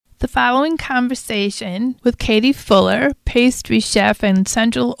following conversation with Katie Fuller, pastry chef and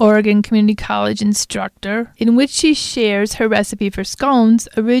Central Oregon Community College instructor, in which she shares her recipe for scones,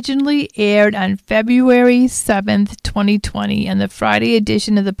 originally aired on February 7th, 2020, and the Friday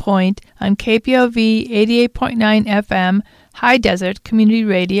edition of The Point on KPOV 88.9 FM, High Desert Community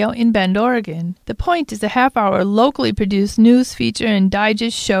Radio in Bend, Oregon. The Point is a half-hour locally produced news feature and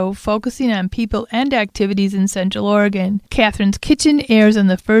digest show focusing on people and activities in Central Oregon. Catherine's Kitchen airs on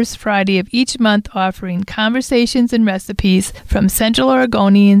the first Friday of each month, offering conversations and recipes from Central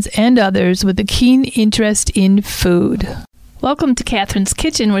Oregonians and others with a keen interest in food. Welcome to Catherine's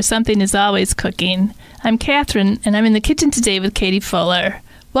Kitchen, where something is always cooking. I'm Catherine, and I'm in the kitchen today with Katie Fuller.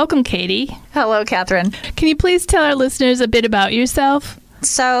 Welcome, Katie. Hello, Catherine. Can you please tell our listeners a bit about yourself?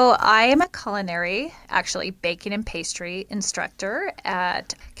 So I am a culinary, actually baking and pastry instructor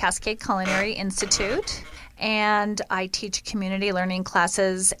at Cascade Culinary Institute, and I teach community learning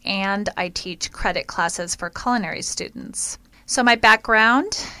classes and I teach credit classes for culinary students. So my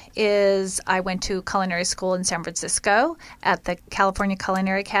background is I went to culinary school in San Francisco at the California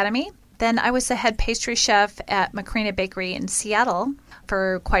Culinary Academy. Then I was the head pastry chef at Macrina Bakery in Seattle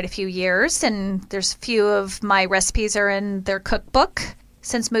for quite a few years, and there's a few of my recipes are in their cookbook.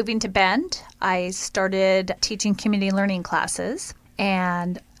 Since moving to Bend, I started teaching community learning classes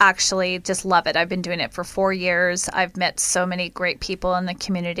and actually just love it. I've been doing it for 4 years. I've met so many great people in the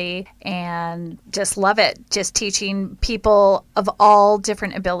community and just love it. Just teaching people of all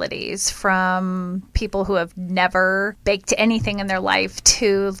different abilities, from people who have never baked anything in their life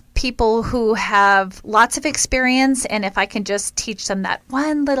to people who have lots of experience. And if I can just teach them that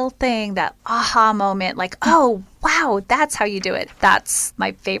one little thing, that aha moment, like, oh, wow, that's how you do it. That's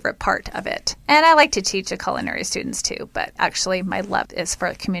my favorite part of it. And I like to teach the culinary students too, but actually my love is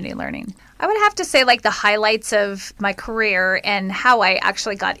for community learning. I would have to say, like, the highlights of my career and how I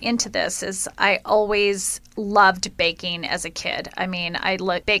actually got into this is I always loved baking as a kid. I mean, I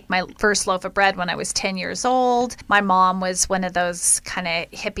baked my first loaf of bread when I was 10 years old. My mom was one of those kind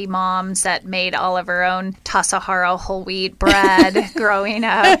of hippie moms that made all of her own Tasahara whole wheat bread growing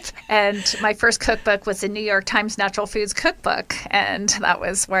up. And my first cookbook was the New York Times Natural Foods Cookbook, and that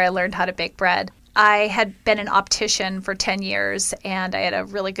was where I learned how to bake bread. I had been an optician for 10 years, and I had a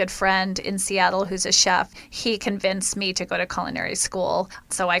really good friend in Seattle who's a chef. He convinced me to go to culinary school.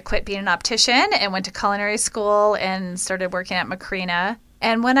 So I quit being an optician and went to culinary school and started working at Macrina.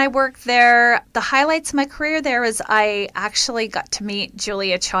 And when I worked there, the highlights of my career there is I actually got to meet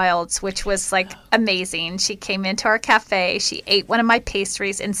Julia Childs, which was like amazing. She came into our cafe, she ate one of my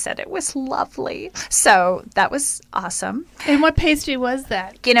pastries and said it was lovely. So that was awesome. And what pastry was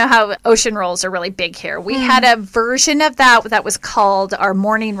that? You know how ocean rolls are really big here. We had a version of that was called our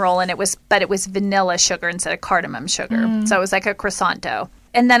morning roll, and it was vanilla sugar instead of cardamom sugar. So it was like a croissant dough.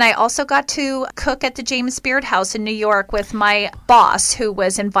 And then I also got to cook at the James Beard House in New York with my boss, who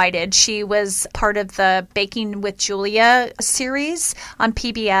was invited. She was part of the Baking with Julia series on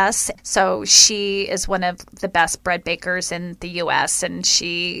PBS. So she is one of the best bread bakers in the U.S., and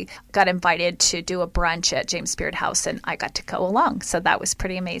she got invited to do a brunch at James Beard House, and I got to go along. So that was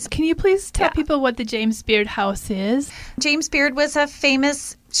pretty amazing. Can you please tell people what the James Beard House is? James Beard was a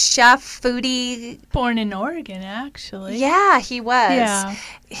famous chef, foodie. Born in Oregon, actually. Yeah, he was. Yeah.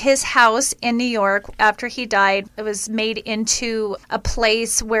 His house in New York, after he died, it was made into a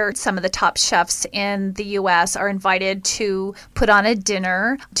place where some of the top chefs in the U.S. are invited to put on a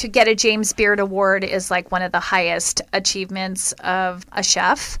dinner. To get a James Beard Award is like one of the highest achievements of a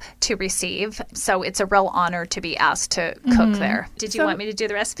chef to receive. So it's a real honor to be asked to cook there. Did you want me to do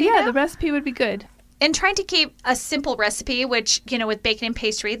the recipe? Yeah, now? the recipe would be good. And trying to keep a simple recipe, which, you know, with baking and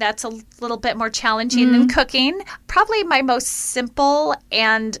pastry, that's a little bit more challenging than cooking. Probably my most simple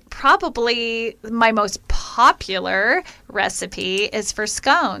and probably my most popular recipe is for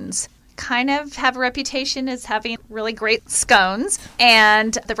scones. Kind of have a reputation as having really great scones.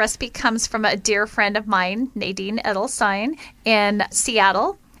 And the recipe comes from a dear friend of mine, Nadine Edelstein, in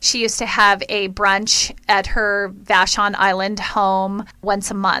Seattle. She used to have a brunch at her Vashon Island home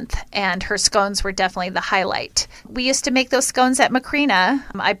once a month, and her scones were definitely the highlight. We used to make those scones at Macrina.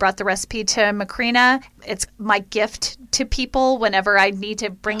 I brought the recipe to Macrina. It's my gift to people. Whenever I need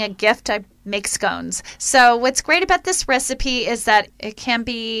to bring a gift, I make scones. So what's great about this recipe is that it can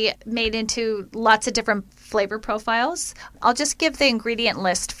be made into lots of different flavor profiles. I'll just give the ingredient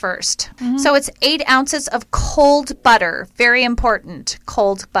list first. So it's 8 ounces of cold butter. Very important,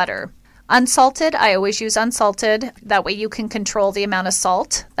 cold butter. Unsalted, I always use unsalted. That way you can control the amount of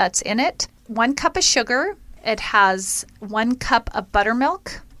salt that's in it. 1 cup of sugar. It has 1 cup of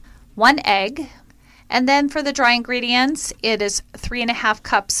buttermilk, 1 egg, And then for the dry ingredients, it is 3.5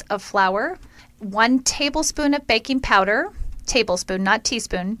 cups of flour, 1 tablespoon of baking powder, tablespoon, not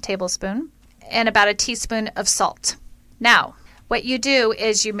teaspoon, tablespoon, and about a teaspoon of salt. Now, what you do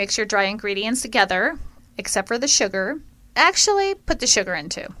is you mix your dry ingredients together, except for the sugar. Actually, put the sugar in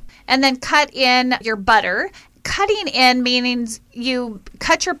too. And then cut in your butter. Cutting in means you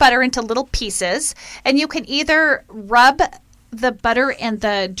cut your butter into little pieces, and you can either rub the butter and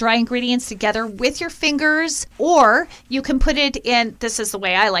the dry ingredients together with your fingers, or you can put it in, this is the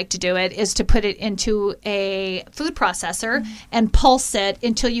way I like to do it, is to put it into a food processor and pulse it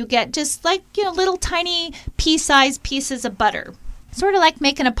until you get just like, little tiny pea-sized pieces of butter. Sort of like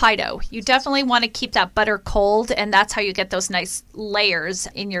making a pie dough. You definitely want to keep that butter cold, and that's how you get those nice layers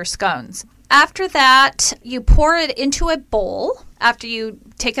in your scones. After that, you pour it into a bowl after you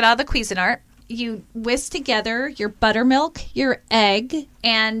take it out of the Cuisinart. You whisk together your buttermilk, your egg,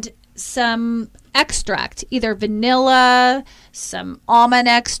 and some extract, either vanilla, some almond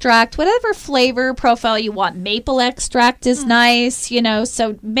extract, whatever flavor profile you want. Maple extract is nice,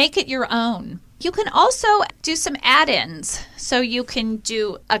 so make it your own. You can also do some add-ins. So you can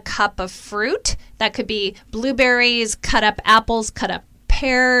do a cup of fruit. That could be blueberries, cut up apples, cut up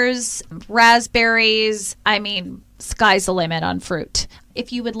pears, raspberries. Sky's the limit on fruit.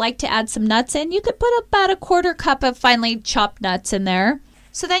 If you would like to add some nuts in, you could put about a 1/4 cup of finely chopped nuts in there.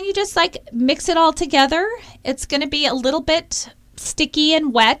 So then you just mix it all together. It's going to be a little bit sticky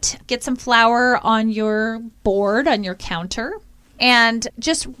and wet. Get some flour on your board, on your counter, and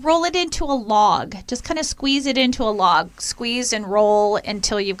just roll it into a log. Just kind of squeeze it into a log. Squeeze and roll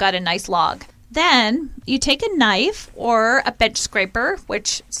until you've got a nice log. Then you take a knife or a bench scraper,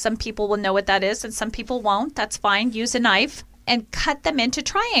 which some people will know what that is and some people won't. That's fine. Use a knife and cut them into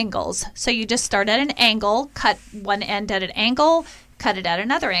triangles. So you just start at an angle, cut one end at an angle, cut it at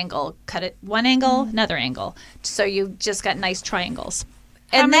another angle, cut it one angle, another angle. So you just got nice triangles.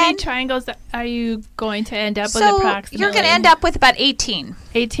 How many triangles are you going to end up with approximately? You're going to end up with about 18.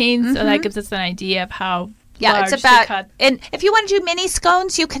 18, so that gives us an idea of how it's about, and if you want to do mini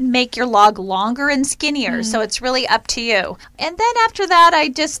scones, you can make your log longer and skinnier. So it's really up to you. And then after that, I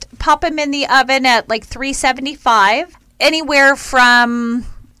just pop them in the oven at 375, anywhere from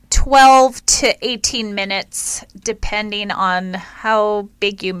 12 to 18 minutes, depending on how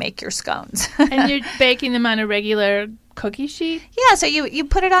big you make your scones. And you're baking them on a regular cookie sheet? Yeah, so you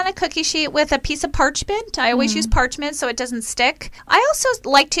put it on a cookie sheet with a piece of parchment. I always use parchment so it doesn't stick. I also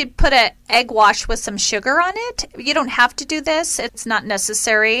like to put an egg wash with some sugar on it. You don't have to do this. It's not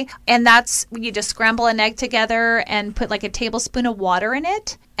necessary. And that's, you just scramble an egg together and put a tablespoon of water in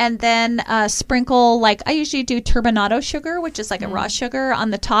it. And then sprinkle, I usually do turbinado sugar, which is a raw sugar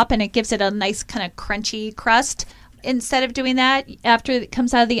on the top, and it gives it a nice kind of crunchy crust. Instead of doing that, after it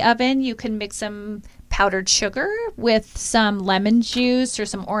comes out of the oven, you can mix some powdered sugar with some lemon juice or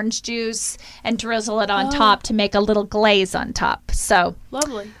some orange juice and drizzle it on top to make a little glaze on top. So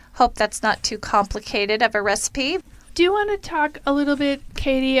lovely. Hope that's not too complicated of a recipe. Do you want to talk a little bit,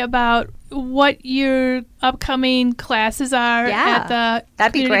 Katie, about what your upcoming classes are at the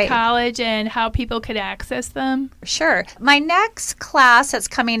community college and how people could access them? Sure. My next class that's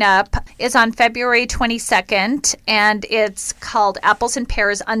coming up is on February 22nd, and it's called Apples and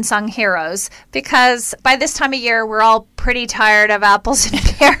Pears Unsung Heroes, because by this time of year, we're all pretty tired of apples and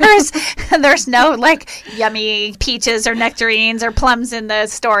pears. There's no yummy peaches or nectarines or plums in the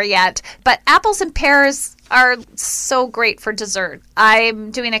store yet. But apples and pears are so great for dessert.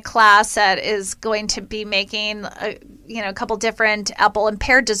 I'm doing a class that is going to be making a couple different apple and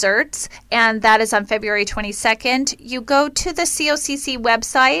pear desserts, and that is on February 22nd. You go to the COCC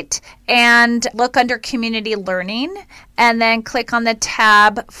website and look under Community Learning, and then click on the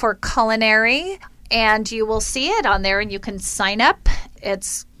tab for Culinary, and you will see it on there, and you can sign up.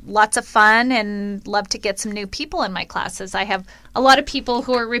 It's lots of fun, and love to get some new people in my classes. I have a lot of people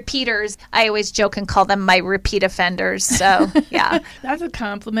who are repeaters. I always joke and call them my repeat offenders. So, yeah. That's a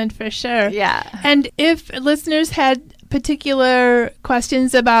compliment for sure. Yeah. And if listeners had particular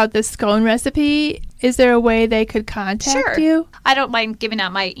questions about the scone recipe, is there a way they could contact you? I don't mind giving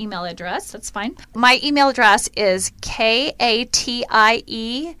out my email address. That's fine. My email address is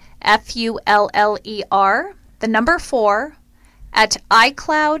KATIEFULLER, the number 4, at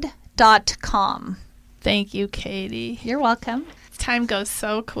iCloud.com. Thank you, Katie. You're welcome. Time goes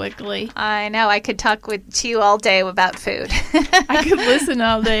so quickly. I know. I could talk to you all day about food. I could listen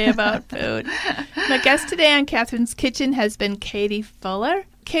all day about food. My guest today on Catherine's Kitchen has been Katie Fuller.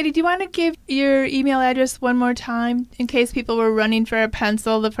 Katie, do you want to give your email address one more time in case people were running for a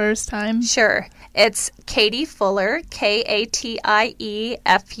pencil the first time? Sure. It's Katie Fuller, KatieFuller,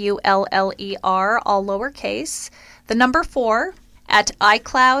 all lowercase, the number 4, at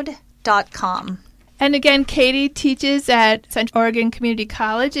iCloud.com. And again, Katie teaches at Central Oregon Community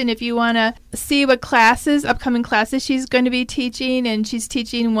College, and if you want to see what upcoming classes she's going to be teaching, and she's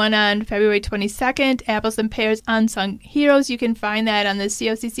teaching one on February 22nd, Apples and Pears Unsung Heroes, you can find that on the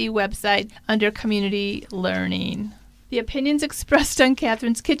COCC website under Community Learning. The opinions expressed on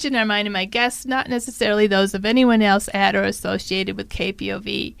Catherine's Kitchen are mine and my guests, not necessarily those of anyone else at or associated with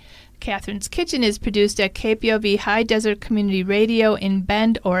KPOV. Catherine's Kitchen is produced at KPOV High Desert Community Radio in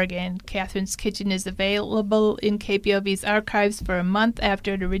Bend, Oregon. Catherine's Kitchen is available in KPOV's archives for a month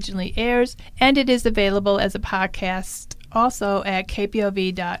after it originally airs, and it is available as a podcast also at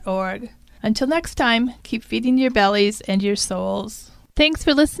kpov.org. Until next time, keep feeding your bellies and your souls. Thanks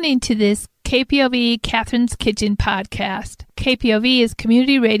for listening to this KPOV Catherine's Kitchen podcast. KPOV is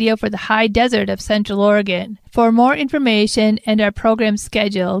community radio for the high desert of Central Oregon. For more information and our program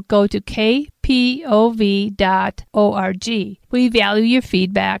schedule, go to kpov.org. We value your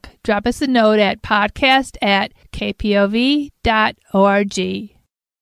feedback. Drop us a note at podcast@kpov.org.